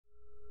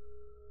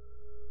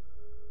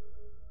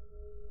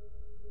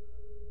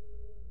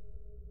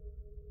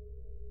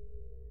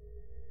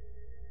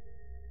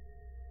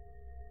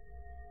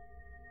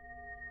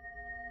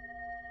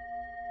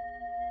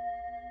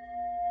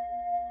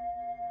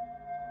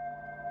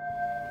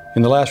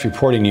In the last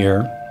reporting year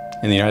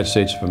in the United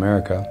States of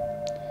America,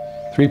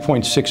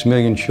 3.6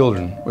 million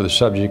children were the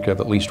subject of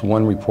at least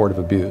one report of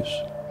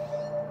abuse.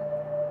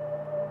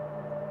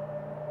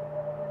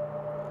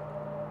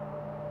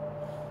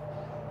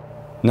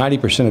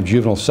 "90% of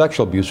juvenile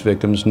sexual abuse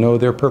victims know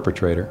their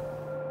perpetrator.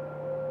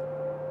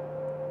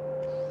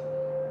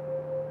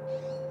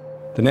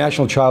 The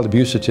National Child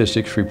Abuse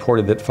Statistics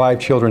reported that 5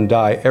 children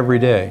die every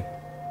day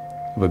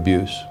of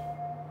abuse.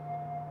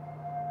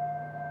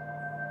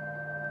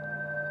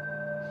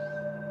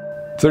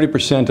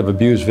 30% of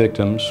abused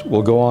victims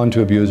will go on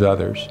to abuse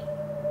others.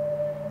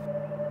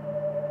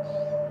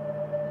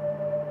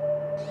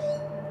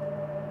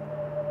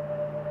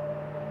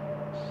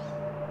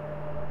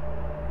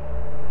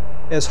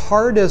 As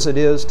hard as it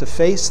is to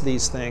face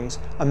these things,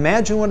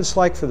 imagine what it's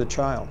like for the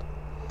child.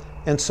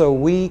 And so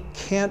we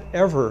can't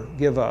ever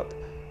give up.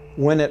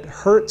 When it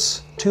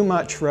hurts too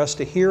much for us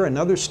to hear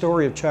another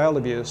story of child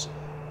abuse,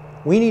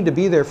 we need to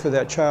be there for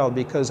that child,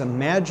 because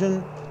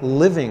imagine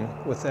living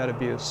with that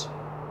abuse.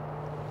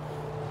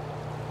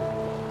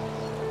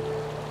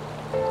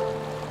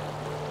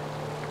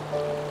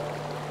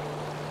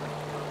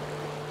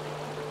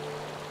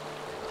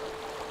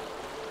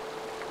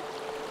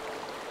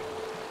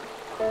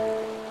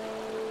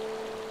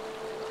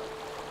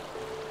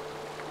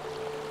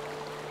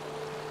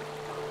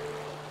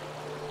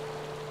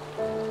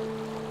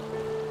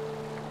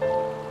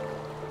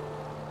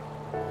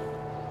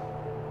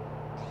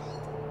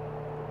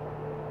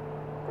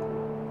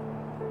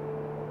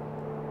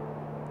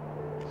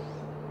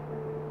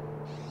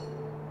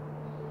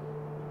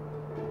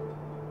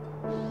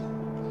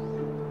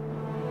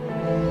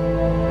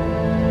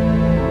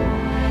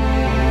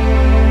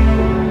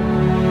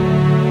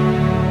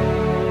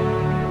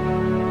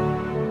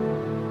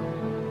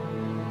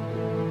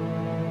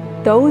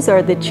 Those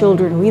are the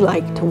children we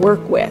like to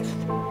work with.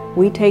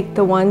 We take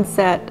the ones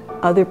that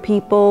other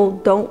people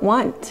don't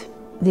want.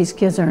 These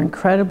kids are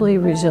incredibly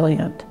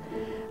resilient.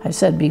 I've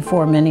said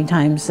before many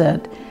times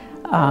that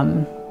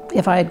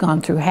if I had gone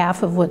through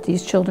half of what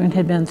these children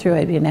had been through,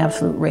 I'd be an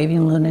absolute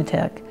raving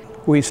lunatic.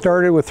 We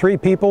started with 3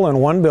 people in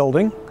 1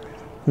 building.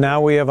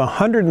 Now we have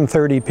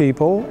 130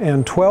 people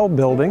in 12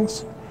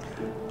 buildings.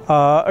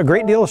 A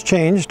great deal has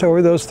changed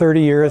over those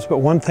 30 years, but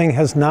one thing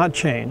has not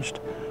changed,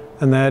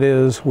 and that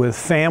is with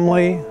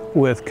family,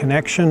 with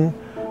connection,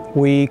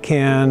 we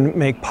can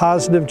make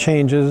positive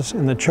changes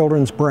in the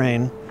children's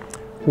brain,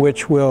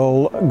 which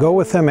will go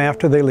with them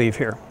after they leave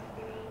here.